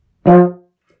Hi,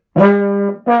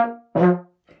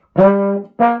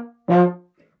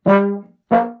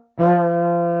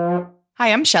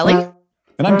 I'm Shelley.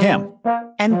 And I'm Cam.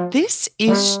 And this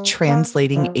is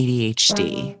Translating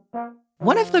ADHD.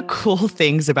 One of the cool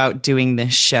things about doing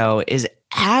this show is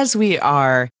as we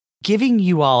are giving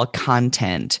you all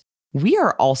content, we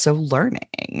are also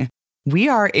learning. We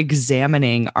are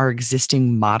examining our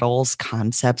existing models,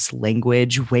 concepts,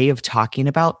 language, way of talking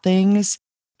about things,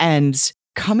 and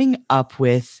coming up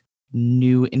with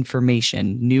new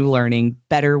information, new learning,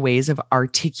 better ways of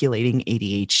articulating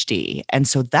ADHD. And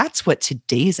so that's what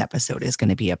today's episode is going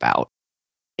to be about.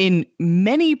 In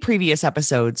many previous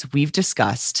episodes, we've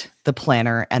discussed the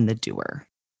planner and the doer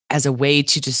as a way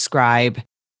to describe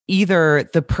either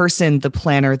the person, the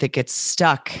planner that gets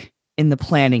stuck in the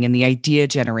planning, in the idea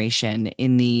generation,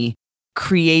 in the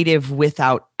creative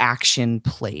without action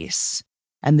place,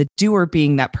 and the doer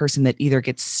being that person that either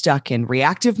gets stuck in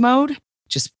reactive mode,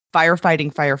 just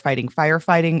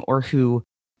firefighting, or who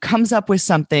comes up with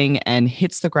something and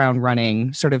hits the ground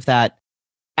running, sort of that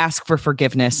ask for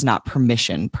forgiveness, not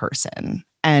permission person.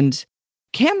 And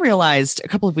Cam realized a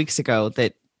couple of weeks ago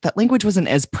that language wasn't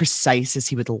as precise as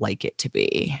he would like it to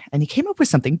be. And he came up with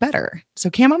something better.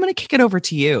 So Cam, I'm going to kick it over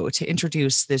to you to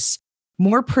introduce this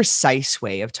more precise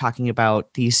way of talking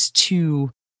about these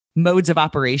two modes of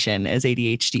operation as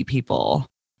ADHD people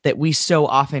that we so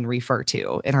often refer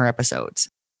to in our episodes.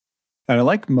 And I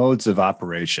like modes of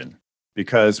operation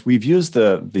because we've used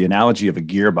the analogy of a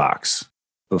gearbox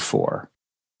before.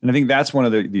 And I think that's one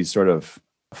of these sort of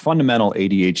fundamental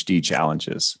ADHD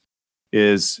challenges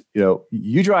is,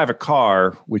 you drive a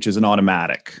car, which is an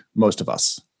automatic, most of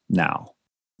us now.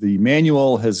 The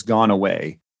manual has gone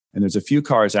away and there's a few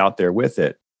cars out there with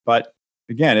it. But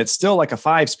again, it's still like a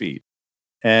 5-speed.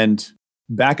 And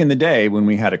back in the day when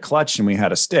we had a clutch and we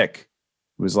had a stick,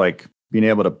 it was like being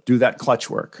able to do that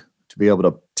clutch work, to be able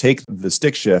to take the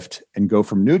stick shift and go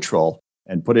from neutral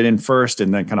and put it in first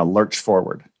and then kind of lurch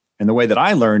forward. And the way that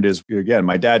I learned is, again,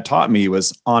 my dad taught me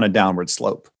was on a downward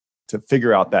slope to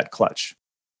figure out that clutch.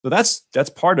 So that's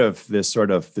part of this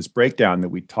breakdown that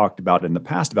we talked about in the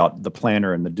past about the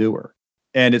planner and the doer.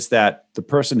 And it's that the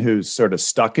person who's sort of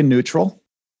stuck in neutral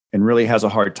and really has a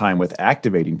hard time with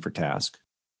activating for task.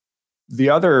 The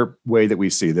other way that we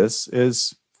see this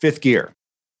is fifth gear.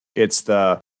 It's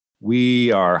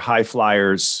we are high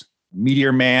flyers,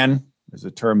 meteor man is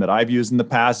a term that I've used in the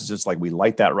past. It's just like we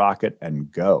light that rocket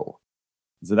and go.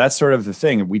 So that's sort of the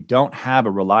thing. We don't have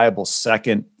a reliable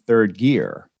second, third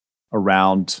gear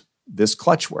around this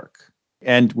clutch work.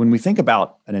 And when we think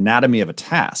about an anatomy of a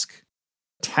task,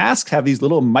 tasks have these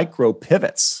little micro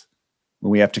pivots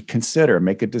when we have to consider,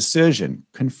 make a decision,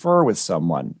 confer with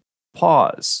someone,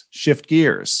 pause, shift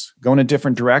gears, go in a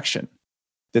different direction.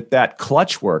 That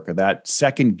clutch work or that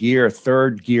second gear,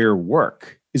 third gear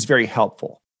work is very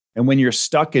helpful. And when you're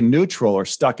stuck in neutral or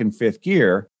stuck in fifth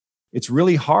gear, it's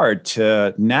really hard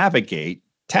to navigate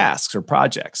tasks or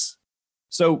projects.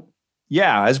 So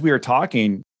yeah, as we were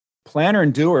talking, planner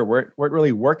and doer weren't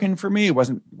really working for me. It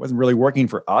wasn't really working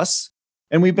for us.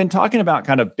 And we've been talking about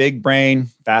kind of big brain,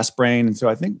 fast brain. And so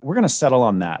I think we're going to settle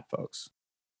on that, folks.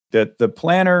 That the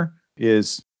planner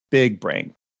is big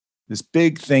brain, this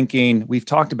big thinking. We've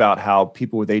talked about how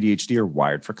people with ADHD are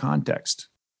wired for context.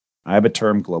 I have a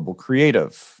term, global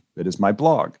creative. That is my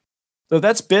blog. So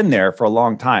that's been there for a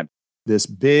long time. This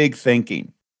big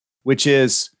thinking, which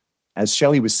is, as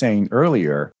Shelley was saying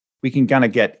earlier, we can kind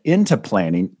of get into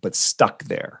planning, but stuck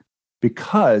there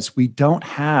because we don't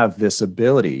have this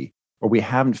ability or we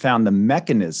haven't found the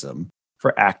mechanism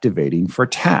for activating for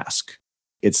task.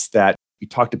 It's that we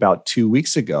talked about 2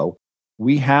 weeks ago.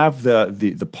 We have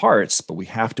the parts, but we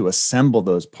have to assemble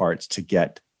those parts to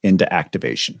get into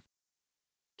activation.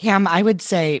 Cam, I would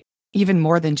say even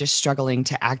more than just struggling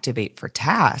to activate for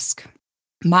task,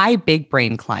 my big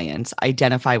brain clients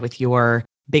identify with your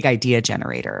big idea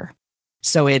generator.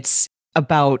 So it's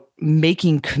about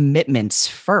making commitments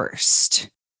first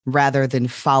rather than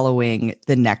following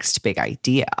the next big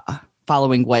idea,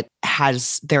 following what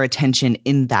has their attention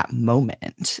in that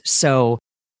moment. So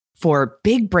for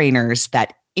big brainers,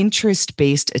 that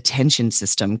interest-based attention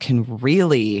system can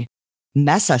really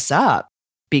mess us up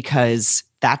because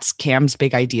that's Cam's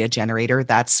big idea generator.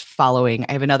 That's following.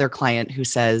 I have another client who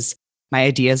says, my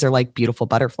ideas are like beautiful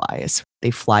butterflies. They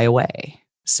fly away.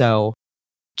 So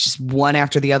just one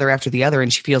after the other,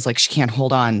 and she feels like she can't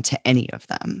hold on to any of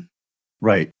them.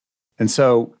 Right. And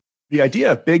so the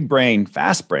idea of big brain,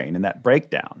 fast brain, and that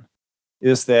breakdown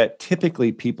is that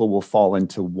typically people will fall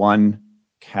into one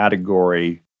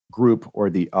category, group,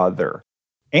 or the other.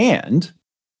 And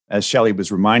as Shelley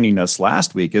was reminding us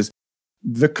last week, is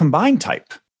the combined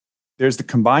type. There's the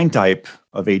combined type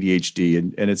of ADHD,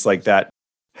 and it's like that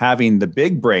having the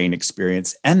big brain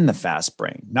experience and the fast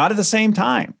brain, not at the same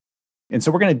time. And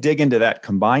so we're going to dig into that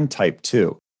combined type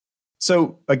too.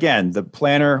 So again, the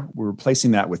planner, we're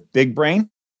replacing that with big brain,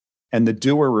 and the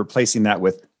doer, we're replacing that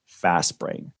with fast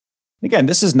brain. Again,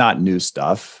 this is not new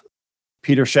stuff.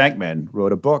 Peter Shankman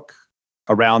wrote a book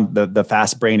around the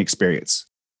fast brain experience.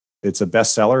 It's a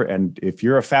bestseller. And if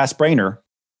you're a fast brainer,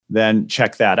 then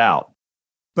check that out.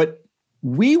 But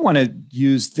we want to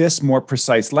use this more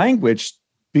precise language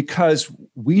because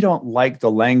we don't like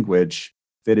the language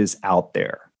that is out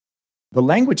there. The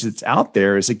language that's out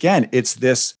there is, again, it's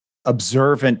this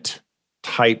observant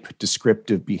type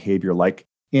descriptive behavior like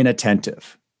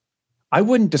inattentive. I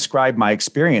wouldn't describe my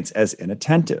experience as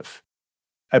inattentive.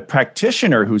 A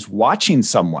practitioner who's watching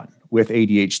someone with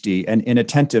ADHD and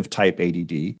inattentive type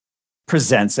ADD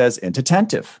presents as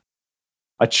inattentive.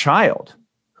 A child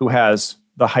who has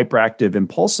the hyperactive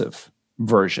impulsive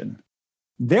version,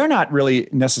 they're not really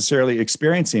necessarily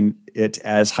experiencing it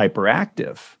as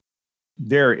hyperactive.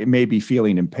 They're maybe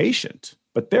feeling impatient,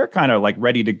 but they're kind of like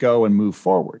ready to go and move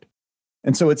forward.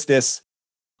 And so it's this,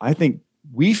 I think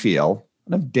we feel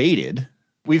kind of dated.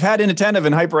 We've had inattentive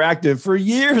and hyperactive for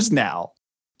years now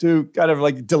to kind of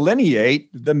like delineate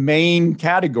the main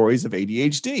categories of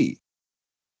ADHD.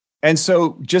 And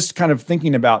so just kind of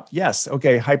thinking about, yes,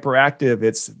 okay, hyperactive,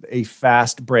 it's a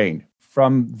fast brain.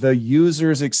 From the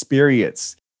user's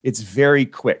experience, it's very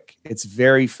quick, it's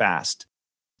very fast.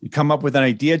 You come up with an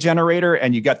idea generator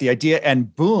and you got the idea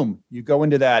and boom, you go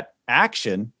into that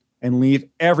action and leave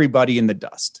everybody in the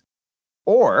dust.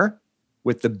 Or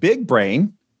with the big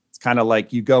brain, it's kind of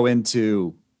like you go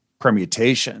into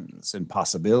permutations and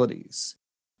possibilities.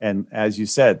 And as you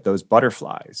said, those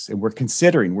butterflies, and we're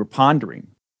considering, we're pondering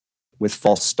with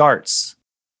false starts.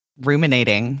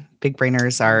 Ruminating. Big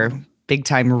brainers are big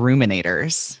time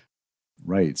ruminators.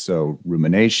 Right. So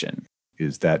rumination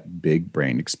is that big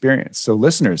brain experience. So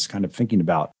listeners kind of thinking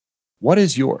about, what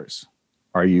is yours?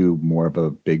 Are you more of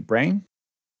a big brain?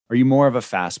 Are you more of a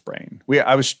fast brain?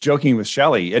 I was joking with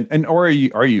Shelley, or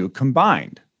are you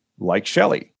combined like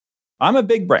Shelley? I'm a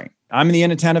big brain. I'm the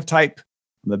inattentive type.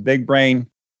 I'm the big brain.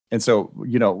 And so,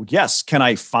 yes, can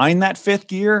I find that fifth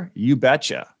gear? You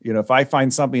betcha. If I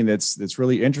find something that's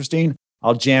really interesting,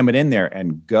 I'll jam it in there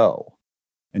and go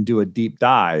and do a deep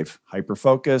dive, hyper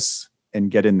focus,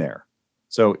 and get in there.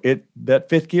 So that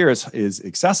fifth gear is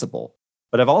accessible.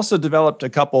 But I've also developed a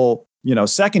couple,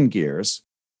 second gears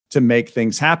to make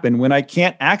things happen when I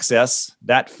can't access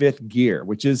that fifth gear,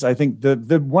 which is, I think,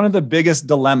 the one of the biggest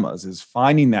dilemmas is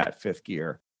finding that fifth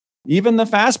gear. Even the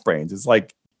fast brains, it's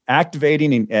like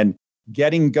activating and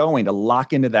getting going to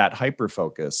lock into that hyper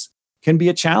focus can be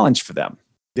a challenge for them.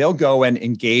 They'll go and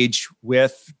engage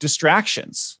with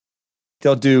distractions.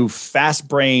 They'll do fast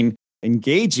brain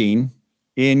engaging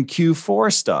in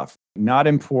Q4 stuff, not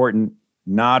important,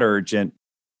 not urgent.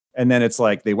 And then it's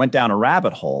like they went down a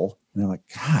rabbit hole and they're like,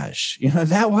 gosh,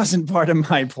 that wasn't part of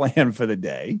my plan for the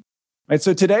day. Right.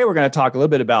 So today we're going to talk a little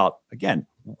bit about, again,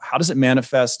 how does it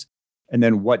manifest? And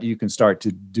then what you can start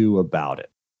to do about it.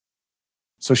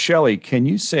 So Shelley, can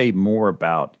you say more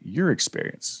about your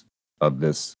experience of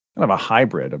this kind of a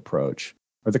hybrid approach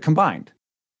or the combined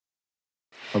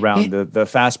around the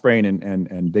fast brain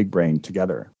and big brain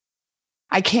together?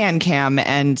 I can, Cam.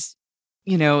 And,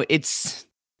 it's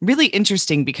really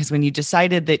interesting because when you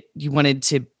decided that you wanted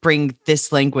to bring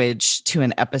this language to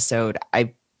an episode,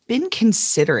 I've been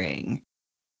considering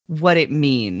what it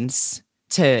means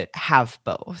to have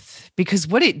both. Because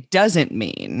what it doesn't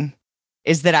mean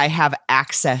is that I have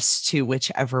access to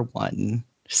whichever one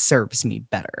serves me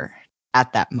better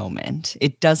at that moment.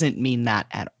 It doesn't mean that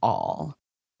at all.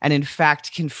 And in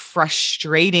fact, can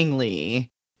frustratingly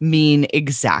mean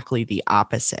exactly the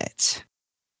opposite.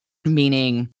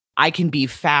 Meaning, I can be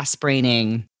fast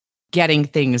braining, getting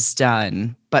things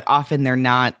done, but often they're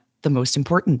not the most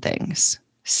important things.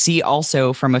 See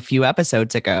also from a few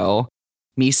episodes ago,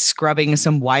 me scrubbing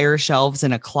some wire shelves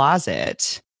in a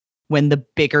closet when the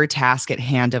bigger task at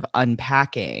hand of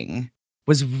unpacking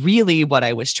was really what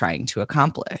I was trying to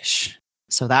accomplish.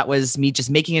 So that was me just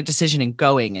making a decision and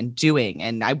going and doing.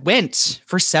 And I went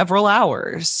for several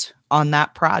hours on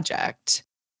that project,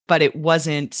 but it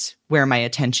wasn't where my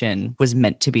attention was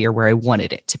meant to be or where I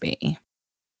wanted it to be.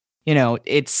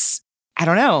 I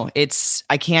don't know.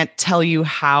 I can't tell you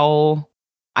how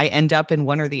I end up in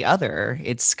one or the other.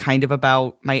 It's kind of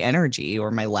about my energy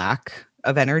or my lack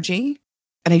of energy.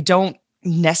 And I don't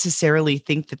necessarily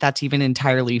think that that's even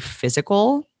entirely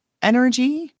physical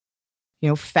energy.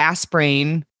 Fast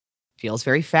brain feels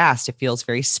very fast. It feels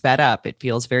very sped up. It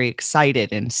feels very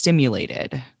excited and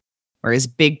stimulated. Whereas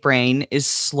big brain is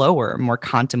slower, more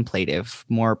contemplative,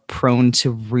 more prone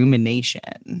to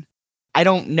rumination. I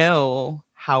don't know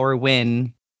how or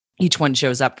when each one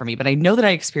shows up for me, but I know that I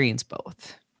experience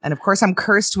both. And of course, I'm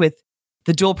cursed with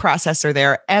the dual processor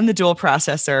there and the dual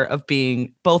processor of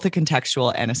being both a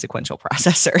contextual and a sequential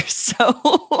processor.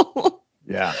 So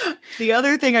Yeah. The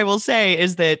other thing I will say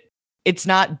is that it's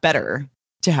not better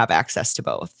to have access to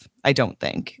both. I don't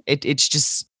think it's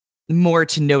just more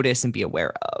to notice and be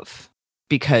aware of,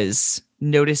 because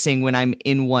noticing when I'm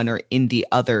in one or in the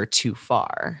other too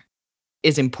far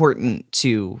is important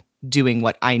to doing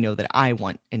what I know that I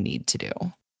want and need to do.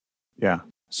 Yeah.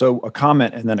 So a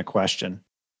comment and then a question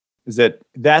is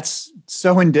that's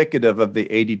so indicative of the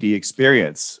ADD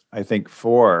experience, I think,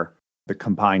 for the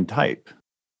combined type,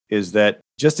 is that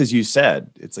just as you said,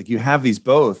 it's like you have these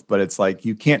both, but it's like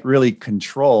you can't really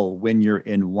control when you're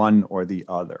in one or the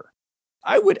other.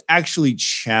 I would actually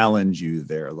challenge you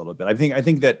there a little bit. I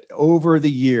think that over the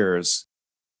years,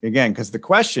 again, because the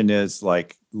question is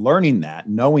like learning that,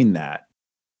 knowing that,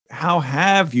 how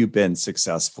have you been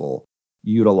successful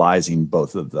utilizing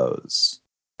both of those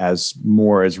as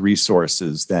more as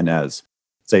resources than as,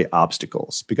 say,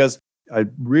 obstacles? Because I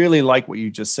really like what you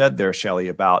just said there, Shelley,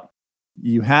 about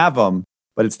you have them,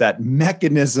 but it's that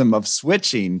mechanism of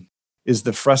switching is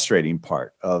the frustrating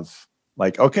part of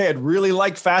like, okay, I'd really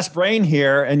like fast brain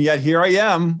here, and yet here I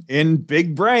am in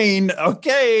big brain.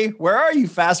 Okay, where are you,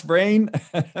 fast brain?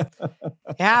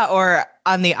 Yeah, or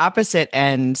on the opposite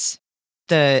end,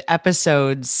 the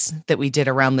episodes that we did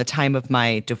around the time of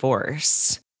my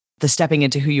divorce, the stepping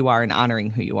into who you are and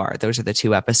honoring who you are, those are the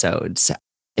two episodes.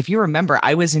 If you remember,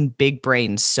 I was in big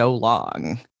brain so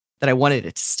long that I wanted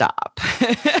it to stop.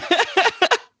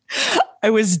 I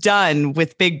was done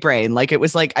with big brain. Like, it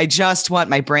was like, I just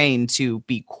want my brain to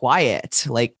be quiet,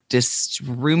 like just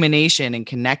rumination and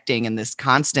connecting and this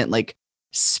constant like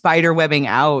spider webbing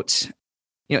out,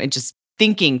 and just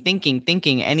thinking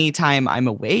anytime I'm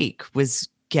awake was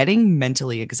getting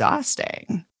mentally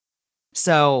exhausting.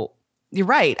 So you're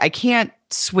right. I can't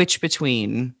switch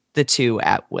between the two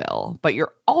at will, but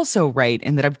you're also right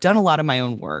in that I've done a lot of my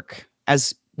own work,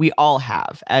 as we all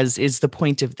have, as is the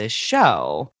point of this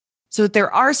show. So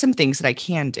there are some things that I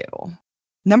can do.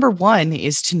 Number one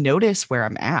is to notice where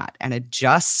I'm at and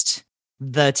adjust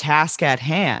the task at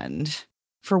hand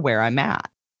for where I'm at.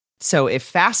 So if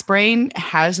fast brain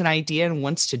has an idea and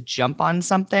wants to jump on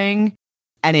something,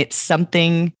 and it's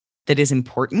something that is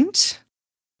important,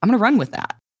 I'm going to run with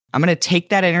that. I'm going to take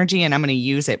that energy and I'm going to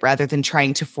use it rather than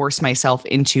trying to force myself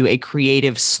into a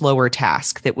creative, slower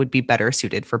task that would be better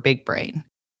suited for big brain.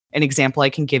 An example I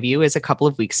can give you is a couple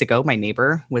of weeks ago, my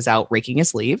neighbor was out raking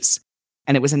his leaves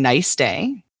and it was a nice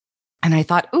day. And I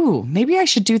thought, ooh, maybe I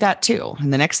should do that too.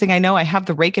 And the next thing I know, I have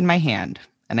the rake in my hand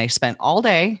and I spent all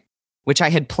day, which I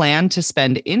had planned to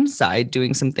spend inside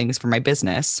doing some things for my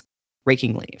business,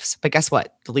 raking leaves. But guess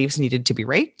what? The leaves needed to be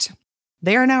raked.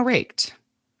 They are now raked.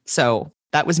 So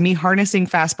that was me harnessing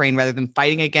fast brain rather than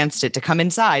fighting against it to come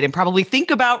inside and probably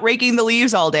think about raking the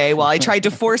leaves all day while I tried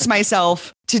to force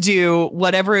myself to do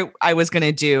whatever I was going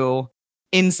to do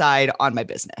inside on my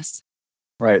business.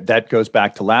 Right. That goes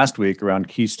back to last week around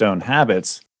keystone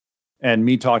habits and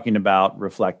me talking about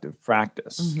reflective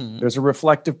practice. Mm-hmm. There's a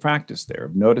reflective practice there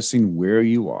of noticing where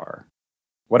you are.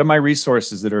 What are my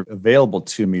resources that are available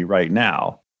to me right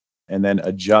now? And then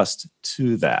adjust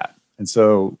to that. And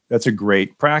so that's a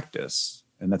great practice.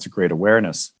 And that's a great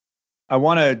awareness. I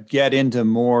want to get into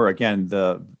more, again,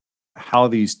 how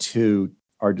these two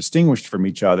are distinguished from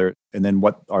each other and then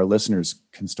what our listeners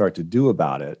can start to do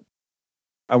about it.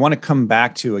 I want to come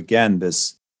back to, again,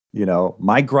 this,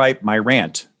 my gripe, my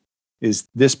rant is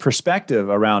this perspective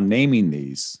around naming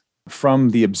these from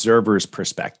the observer's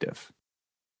perspective.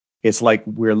 It's like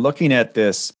we're looking at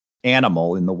this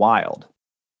animal in the wild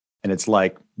and it's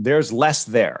like there's less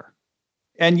there.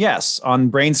 And yes, on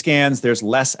brain scans, there's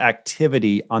less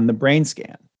activity on the brain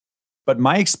scan. But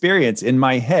my experience in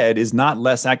my head is not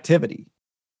less activity.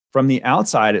 From the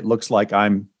outside, it looks like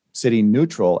I'm sitting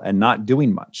neutral and not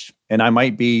doing much. And I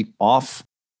might be off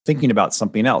thinking about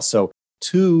something else. So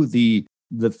to the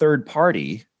third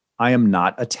party, I am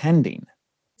not attending.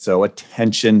 So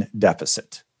attention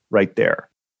deficit right there.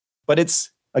 But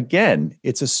it's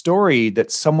a story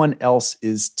that someone else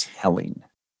is telling.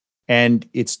 And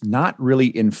it's not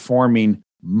really informing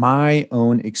my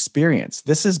own experience.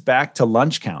 This is back to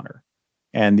lunch counter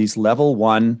and these level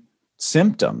 1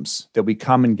 symptoms that we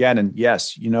come and get. And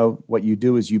yes, what you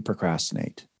do is you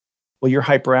procrastinate. Well, you're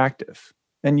hyperactive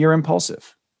and you're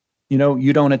impulsive.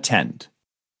 You don't attend.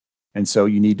 And so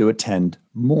you need to attend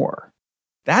more.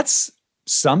 That's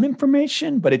some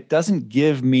information, but it doesn't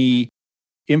give me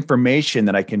information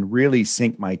that I can really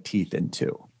sink my teeth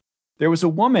into. There was a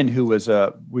woman who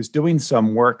was doing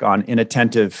some work on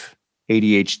inattentive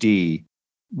ADHD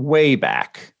way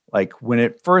back, like when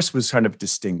it first was kind of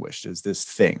distinguished as this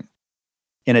thing,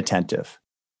 inattentive.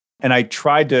 And I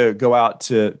tried to go out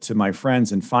to my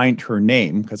friends and find her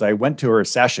name because I went to her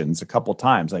sessions a couple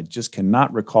times. I just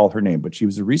cannot recall her name, but she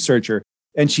was a researcher.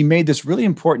 And she made this really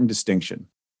important distinction.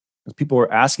 As people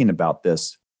were asking about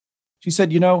this, she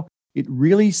said, it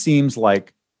really seems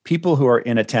like people who are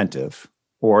inattentive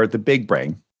or the big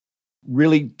brain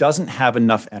really doesn't have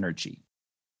enough energy,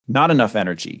 not enough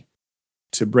energy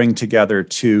to bring together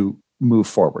to move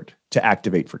forward, to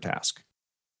activate for task.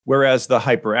 Whereas the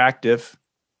hyperactive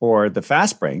or the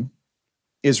fast brain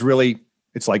is really,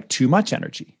 it's like too much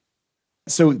energy.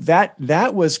 So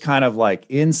that was kind of like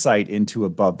insight into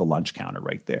above the lunch counter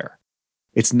right there.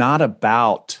 It's not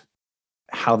about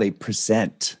how they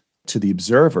present to the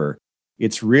observer.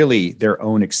 It's really their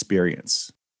own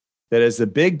experience. That as the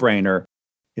big brainer,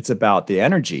 it's about the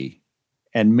energy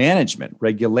and management,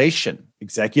 regulation,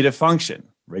 executive function,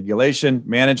 regulation,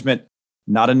 management,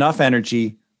 not enough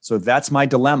energy. So that's my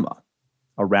dilemma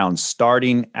around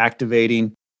starting,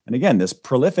 activating. And again, this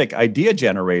prolific idea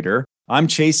generator, I'm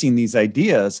chasing these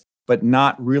ideas, but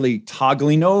not really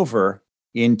toggling over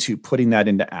into putting that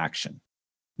into action.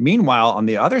 Meanwhile, on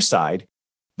the other side,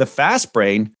 the fast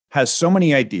brain has so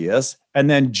many ideas and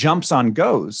then jumps on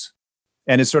goes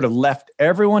and has sort of left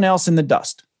everyone else in the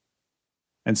dust.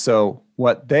 And so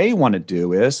what they want to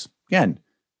do is, again,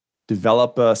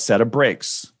 develop a set of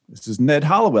brakes. This is Ned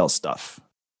Hollowell stuff.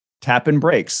 Tap in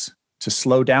brakes to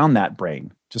slow down that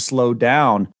brain, to slow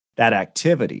down that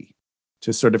activity,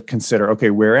 to sort of consider, okay,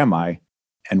 where am I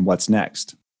and what's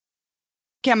next?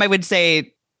 Cam, I would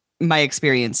say my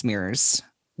experience mirrors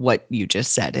what you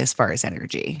just said as far as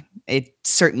energy. It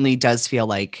certainly does feel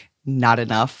like not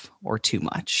enough or too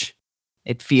much.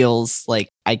 It feels like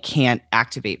I can't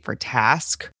activate for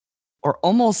task or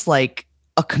almost like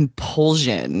a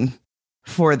compulsion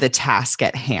for the task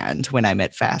at hand when I'm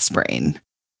at fast brain.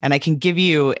 And I can give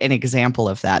you an example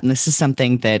of that. And this is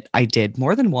something that I did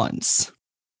more than once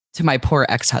to my poor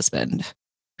ex-husband,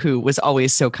 who was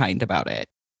always so kind about it.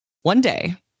 One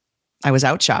day, I was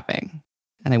out shopping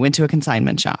and I went to a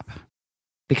consignment shop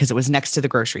because it was next to the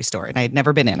grocery store and I had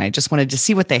never been in. I just wanted to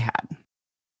see what they had.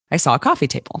 I saw a coffee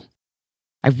table.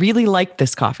 I really liked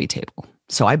this coffee table.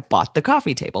 So I bought the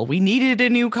coffee table. We needed a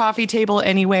new coffee table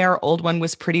anyway. Our old one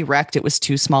was pretty wrecked. It was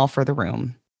too small for the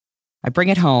room. I bring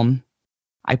it home.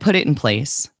 I put it in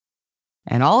place.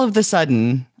 And all of a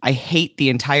sudden, I hate the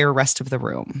entire rest of the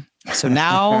room. So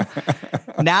now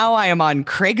I am on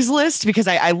Craigslist because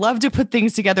I love to put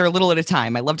things together a little at a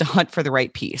time. I love to hunt for the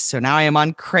right piece. So now I am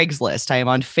on Craigslist. I am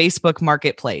on Facebook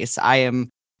Marketplace. I am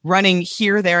running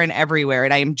here, there, and everywhere.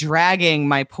 And I am dragging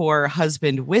my poor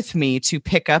husband with me to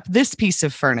pick up this piece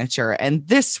of furniture and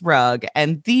this rug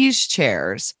and these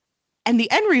chairs. And the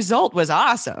end result was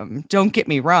awesome. Don't get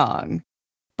me wrong.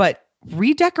 But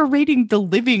redecorating the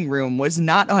living room was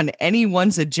not on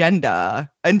anyone's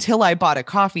agenda until I bought a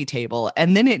coffee table.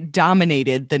 And then it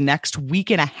dominated the next week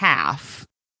and a half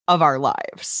of our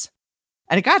lives.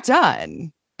 And it got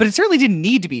done, but it certainly didn't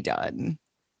need to be done.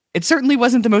 It certainly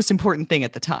wasn't the most important thing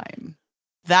at the time.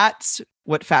 That's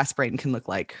what fast brain can look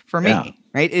like for me,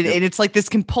 right? It's like this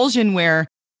compulsion where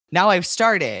now I've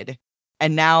started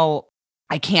and now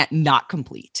I can't not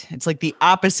complete. It's like the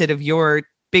opposite of your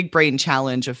big brain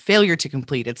challenge of failure to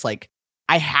complete. It's like,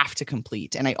 I have to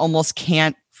complete and I almost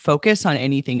can't focus on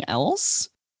anything else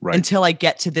until I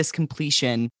get to this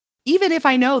completion, even if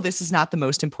I know this is not the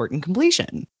most important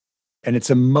completion. And it's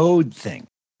a mode thing.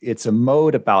 It's a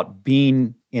mode about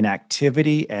being in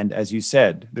activity. And as you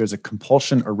said, there's a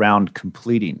compulsion around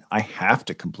completing. I have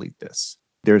to complete this.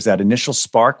 There's that initial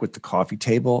spark with the coffee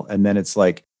table. And then it's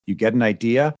like you get an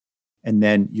idea and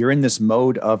then you're in this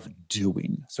mode of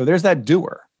doing. So there's that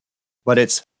doer, but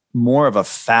it's more of a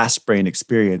fast brain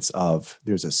experience of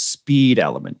there's a speed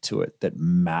element to it that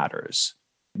matters.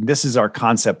 This is our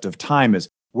concept of time is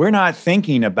we're not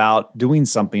thinking about doing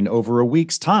something over a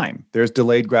week's time. There's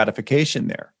delayed gratification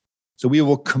there. So we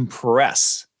will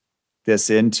compress this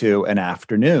into an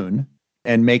afternoon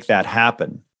and make that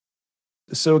happen.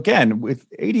 So again, with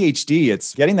ADHD,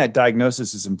 it's getting that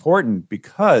diagnosis is important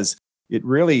because it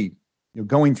really,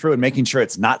 going through and making sure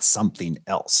it's not something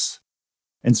else.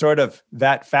 And sort of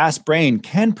that fast brain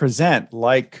can present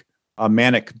like a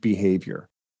manic behavior.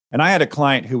 And I had a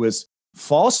client who was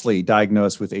falsely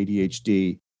diagnosed with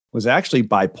ADHD, was actually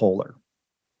bipolar.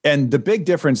 And the big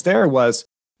difference there was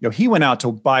he went out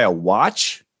to buy a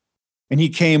watch and he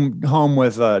came home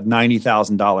with a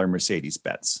 $90,000 Mercedes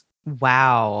Benz.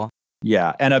 Wow.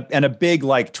 Yeah. And a big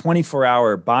like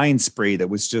 24-hour buying spree that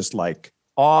was just like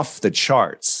off the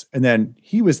charts. And then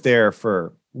he was there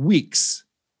for weeks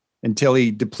until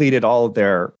he depleted all of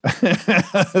their,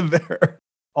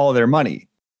 all of their money.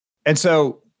 And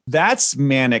so that's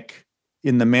manic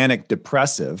in the manic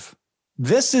depressive.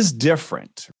 This is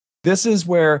different. This is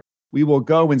where we will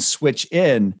go and switch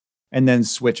in and then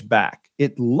switch back.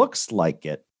 It looks like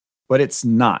it, but it's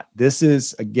not. This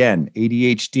is, again,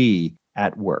 ADHD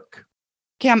at work.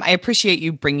 Cam, I appreciate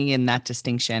you bringing in that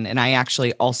distinction. And I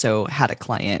actually also had a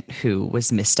client who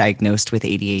was misdiagnosed with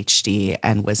ADHD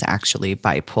and was actually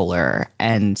bipolar.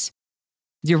 And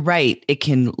you're right. It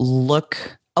can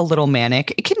look a little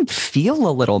manic. It can feel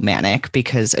a little manic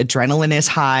because adrenaline is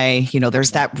high.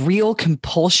 There's that real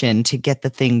compulsion to get the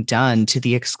thing done to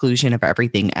the exclusion of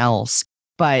everything else.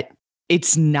 But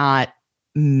it's not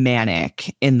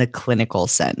manic in the clinical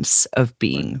sense of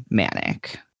being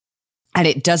manic. And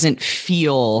it doesn't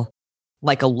feel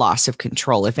like a loss of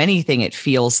control. If anything, it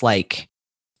feels like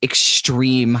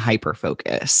extreme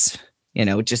hyperfocus,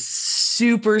 just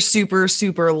super, super,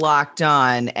 super locked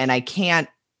on. And I can't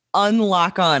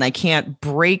unlock on. I can't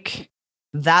break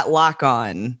that lock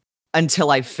on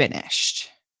until I've finished.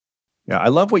 Yeah, I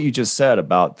love what you just said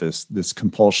about this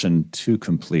compulsion to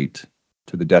complete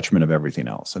to the detriment of everything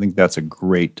else. I think that's a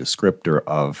great descriptor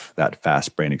of that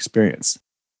fast brain experience.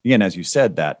 Again, as you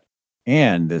said that,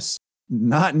 and this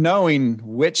not knowing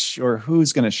which or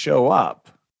who's going to show up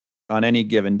on any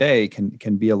given day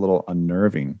can be a little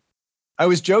unnerving. I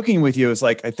was joking with you. It's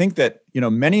like, I think that,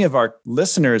 many of our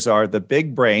listeners are the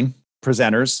big brain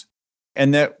presenters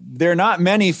and that there are not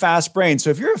many fast brains.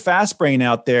 So if you're a fast brain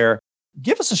out there,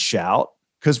 give us a shout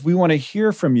because we want to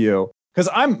hear from you. Because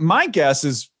my guess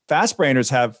is fast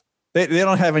brainers they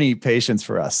don't have any patience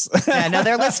for us. Yeah, no,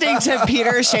 they're listening to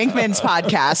Peter Shankman's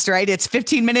podcast, right? It's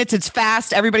 15 minutes. It's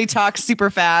fast. Everybody talks super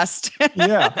fast.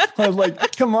 Yeah. I'm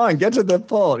like, come on, get to the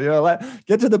point.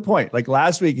 Get to the point. Like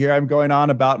last week here, I'm going on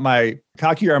about my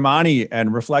Kakyu Armani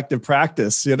and reflective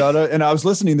practice, and I was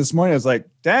listening this morning. I was like,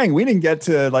 dang, we didn't get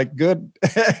to like good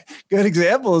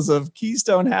examples of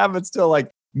keystone habits till like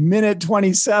minute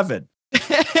 27.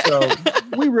 So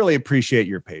we really appreciate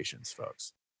your patience,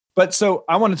 folks. But so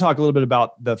I want to talk a little bit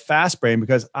about the fast brain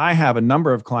because I have a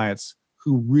number of clients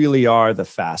who really are the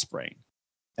fast brain.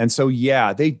 And so,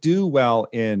 yeah, they do well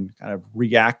in kind of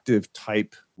reactive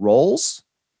type roles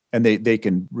and they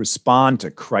can respond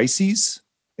to crises.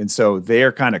 And so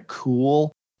they're kind of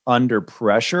cool under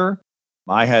pressure.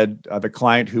 I had the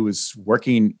client who was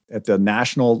working at the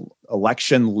national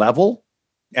election level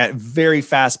at very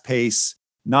fast pace,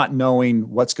 not knowing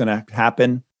what's going to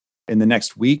happen in the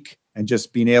next week. And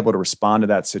just being able to respond to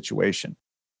that situation.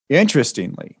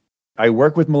 Interestingly, I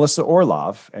work with Melissa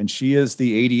Orlov, and she is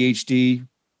the ADHD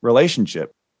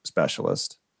relationship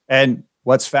specialist. And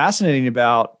what's fascinating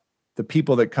about the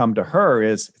people that come to her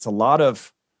is it's a lot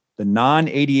of the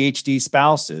non-ADHD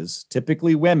spouses,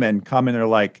 typically women, come and they're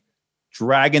like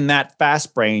dragging that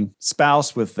fast brain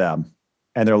spouse with them.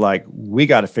 And they're like, we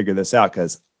got to figure this out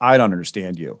because I don't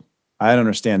understand you. I don't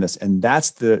understand this. And that's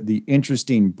the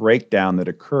interesting breakdown that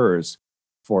occurs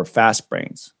for fast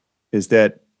brains is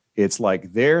that it's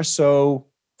like they're so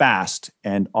fast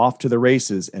and off to the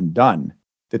races and done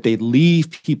that they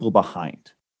leave people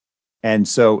behind. And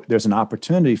so there's an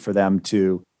opportunity for them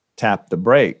to tap the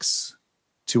brakes,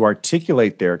 to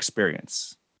articulate their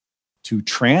experience, to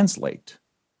translate.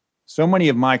 So many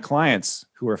of my clients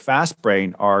who are fast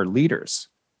brain are leaders,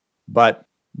 but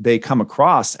they come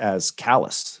across as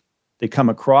callous. They come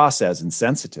across as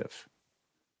insensitive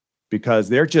because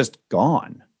they're just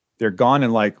gone. They're gone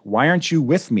and like, why aren't you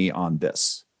with me on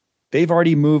this? They've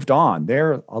already moved on.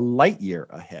 They're a light year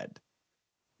ahead.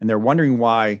 And they're wondering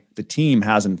why the team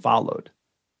hasn't followed.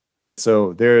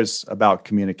 So there's about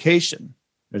communication.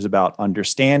 There's about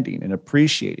understanding and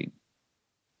appreciating.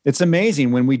 It's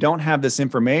amazing when we don't have this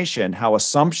information, how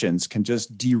assumptions can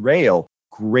just derail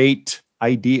great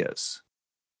ideas.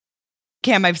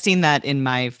 Cam, I've seen that in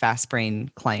my fast brain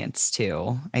clients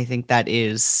too. I think that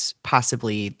is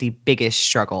possibly the biggest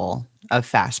struggle of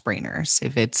fast brainers.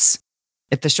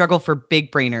 If the struggle for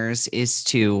big brainers is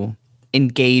to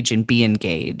engage and be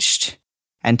engaged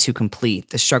and to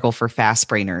complete, the struggle for fast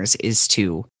brainers is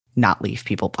to not leave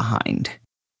people behind,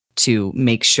 to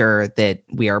make sure that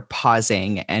we are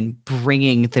pausing and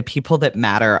bringing the people that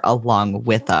matter along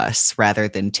with us rather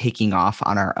than taking off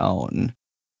on our own.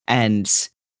 And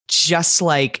just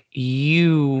like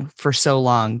you for so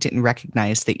long didn't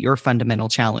recognize that your fundamental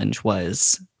challenge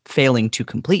was failing to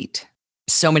complete.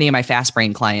 So many of my fast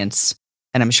brain clients,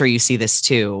 and I'm sure you see this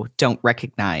too, don't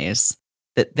recognize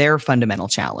that their fundamental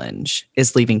challenge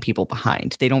is leaving people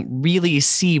behind. They don't really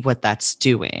see what that's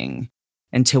doing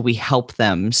until we help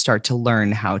them start to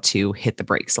learn how to hit the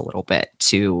brakes a little bit,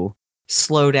 to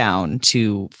slow down,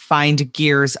 to find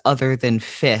gears other than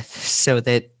fifth so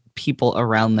that people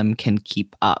around them can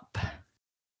keep up.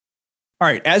 All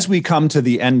right, as we come to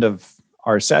the end of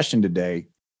our session today,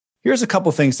 here's a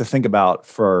couple things to think about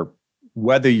for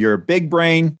whether you're big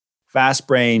brain, fast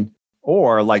brain,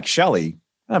 or like Shelley,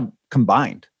 kind of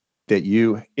combined, that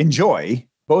you enjoy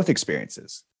both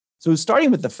experiences. So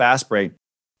starting with the fast brain,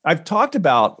 I've talked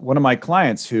about one of my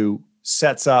clients who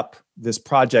sets up this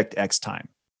Project X time.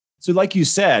 So like you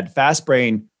said, fast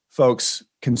brain folks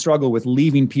can struggle with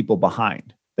leaving people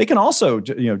behind. They can also,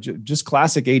 just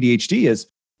classic ADHD is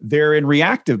they're in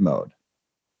reactive mode.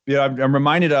 I'm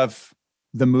reminded of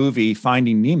the movie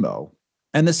Finding Nemo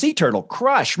and the sea turtle,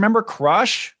 Crush. Remember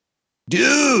Crush?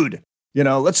 Dude,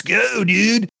 let's go,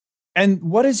 dude. And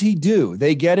what does he do?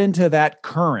 They get into that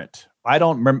current. I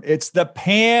don't remember. It's the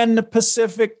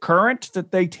Pan-Pacific Current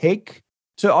that they take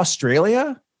to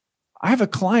Australia. I have a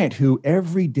client who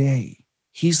every day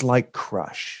he's like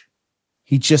Crush.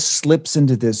 He just slips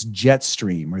into this jet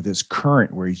stream or this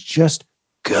current where he's just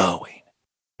going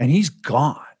and he's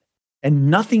gone. And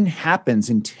nothing happens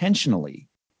intentionally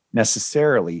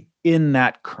necessarily in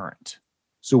that current.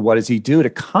 So what does he do to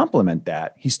complement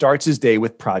that? He starts his day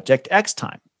with Project X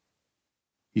time.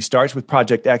 He starts with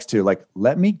Project X to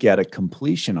let me get a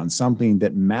completion on something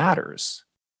that matters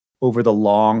over the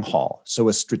long haul. So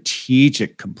a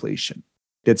strategic completion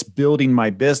that's building my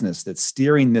business, that's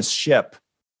steering this ship,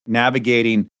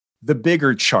 navigating the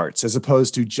bigger charts as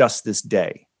opposed to just this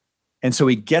day. And so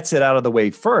he gets it out of the way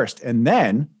first and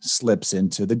then slips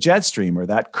into the jet stream or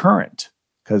that current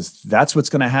because that's what's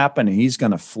going to happen and he's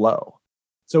going to flow.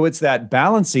 So it's that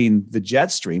balancing the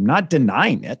jet stream, not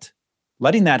denying it,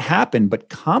 letting that happen, but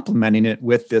complementing it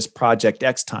with this Project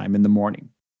X time in the morning.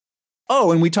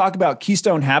 Oh, and we talked about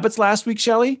Keystone Habits last week,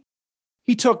 Shelley.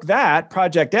 He took that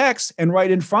Project X and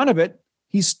right in front of it,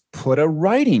 he's put a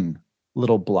writing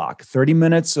little block, 30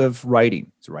 minutes of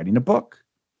writing. He's writing a book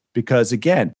because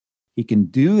again, he can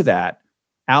do that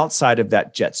outside of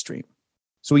that jet stream.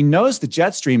 So he knows the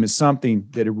jet stream is something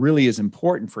that it really is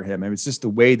important for him. And it's just the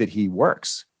way that he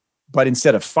works. But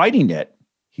instead of fighting it,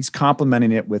 he's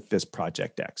complementing it with this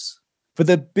Project X. For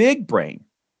the big brain,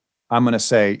 I'm going to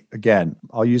say, again,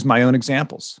 I'll use my own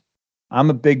examples. I'm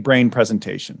a big brain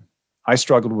presentation. I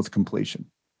struggled with completion.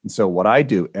 And so what I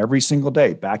do every single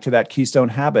day, back to that Keystone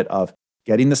habit of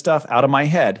getting the stuff out of my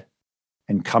head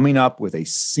and coming up with a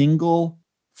single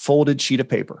folded sheet of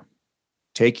paper.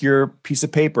 Take your piece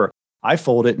of paper. I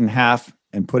fold it in half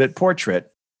and put it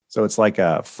portrait. So it's like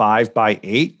a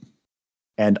 5x8.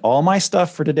 And all my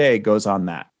stuff for today goes on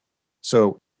that.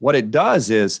 So what it does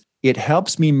is it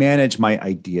helps me manage my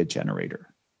idea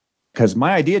generator. Because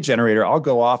my idea generator, I'll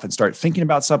go off and start thinking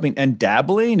about something and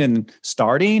dabbling and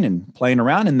starting and playing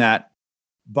around in that.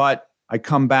 But I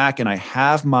come back and I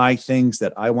have my things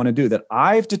that I want to do that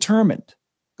I've determined,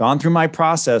 gone through my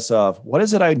process of what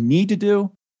is it I need to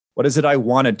do? What is it I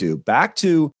want to do? Back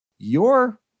to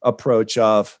your approach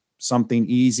of something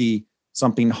easy,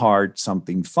 something hard,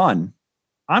 something fun.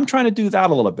 I'm trying to do that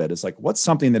a little bit. It's like, what's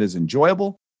something that is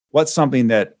enjoyable? What's something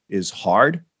that is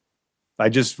hard? I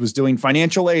just was doing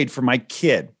financial aid for my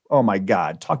kid. Oh my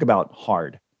God, talk about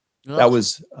hard. Ugh. That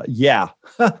was,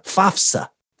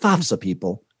 FAFSA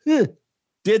people.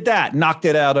 Did that, knocked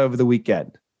it out over the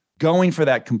weekend. Going for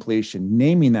that completion,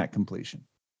 naming that completion.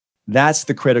 That's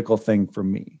the critical thing for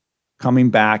me.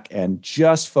 Coming back and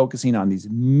just focusing on these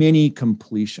mini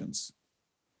completions.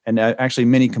 And actually,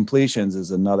 mini completions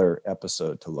is another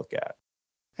episode to look at.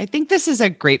 I think this is a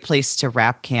great place to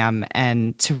wrap, Cam,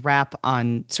 and to wrap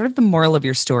on sort of the moral of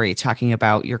your story, talking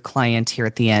about your client here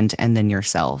at the end and then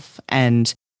yourself.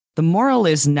 And the moral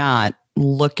is not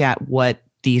look at what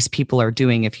these people are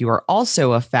doing if you are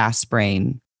also a fast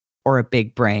brain or a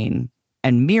big brain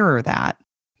and mirror that.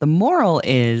 The moral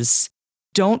is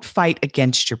don't fight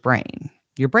against your brain.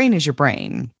 Your brain is your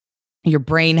brain. Your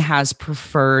brain has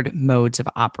preferred modes of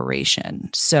operation.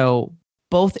 So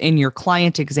both in your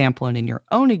client example and in your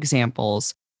own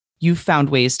examples, you found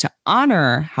ways to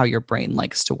honor how your brain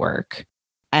likes to work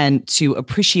and to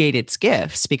appreciate its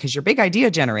gifts, because your big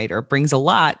idea generator brings a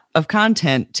lot of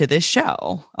content to this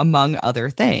show, among other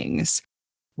things,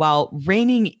 while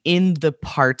reining in the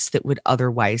parts that would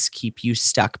otherwise keep you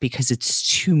stuck because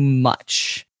it's too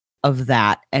much of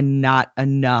that and not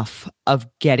enough of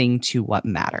getting to what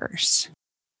matters.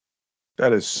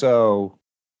 That is so...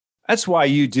 That's why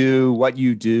you do what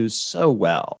you do so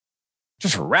well.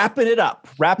 Just wrapping it up,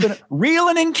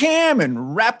 reeling in Cam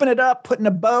and wrapping it up, putting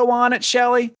a bow on it,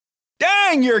 Shelly.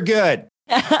 Dang, you're good.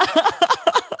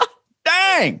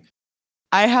 Dang.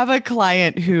 I have a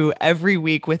client who every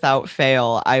week without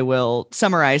fail, I will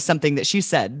summarize something that she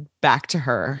said back to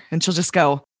her. And she'll just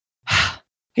go, I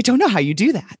don't know how you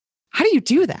do that. How do you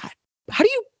do that? How do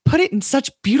you put it in such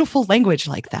beautiful language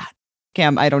like that?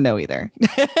 Cam, I don't know either.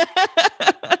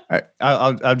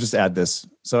 I'll just add this.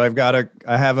 So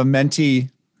I have a mentee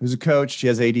who's a coach. She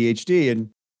has ADHD, and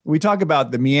we talk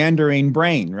about the meandering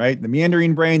brain, right? The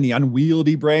meandering brain, the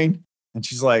unwieldy brain. And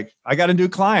she's like, I got a new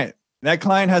client. That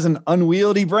client has an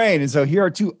unwieldy brain. And so here are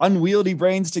two unwieldy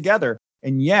brains together.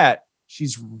 And yet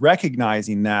she's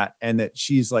recognizing that, and that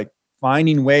she's like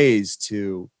finding ways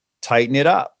to tighten it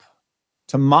up,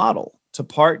 to model, to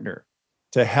partner,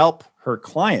 to help her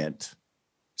client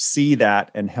see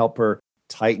that and help her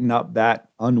tighten up that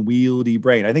unwieldy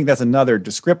brain. I think that's another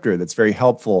descriptor that's very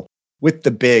helpful with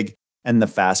the big and the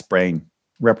fast brain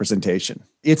representation.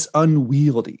 It's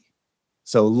unwieldy.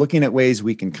 So looking at ways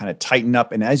we can kind of tighten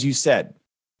up. And as you said,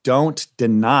 don't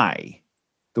deny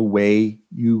the way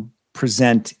you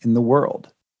present in the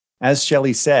world. As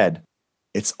Shelly said,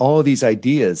 it's all these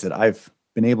ideas that I've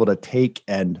been able to take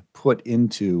and put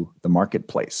into the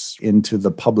marketplace, into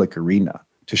the public arena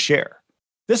to share.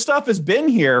 This stuff has been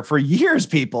here for years,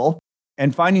 people,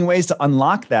 and finding ways to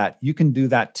unlock that, you can do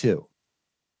that too.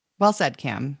 Well said,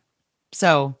 Cam.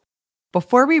 So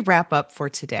before we wrap up for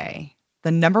today,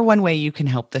 the number one way you can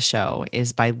help the show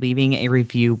is by leaving a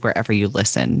review wherever you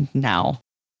listen. Now,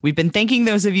 we've been thanking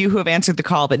those of you who have answered the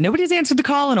call, but nobody's answered the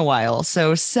call in a while.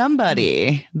 So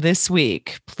somebody this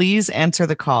week, please answer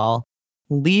the call.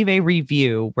 Leave a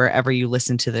review wherever you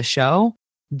listen to the show.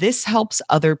 This helps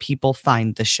other people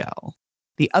find the show.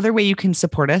 The other way you can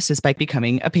support us is by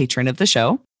becoming a patron of the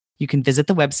show. You can visit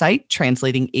the website,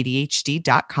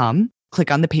 translatingadhd.com.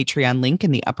 Click on the Patreon link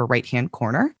in the upper right-hand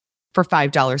corner. For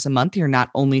 $5 a month, you're not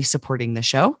only supporting the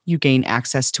show, you gain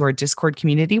access to our Discord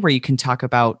community where you can talk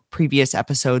about previous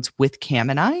episodes with Cam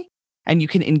and I, and you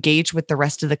can engage with the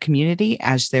rest of the community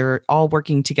as they're all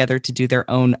working together to do their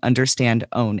own understand,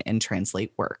 own, and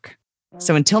translate work.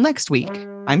 So until next week,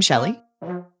 I'm Shelly.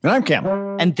 And I'm Cam.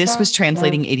 And this was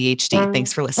Translating ADHD.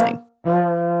 Thanks for listening.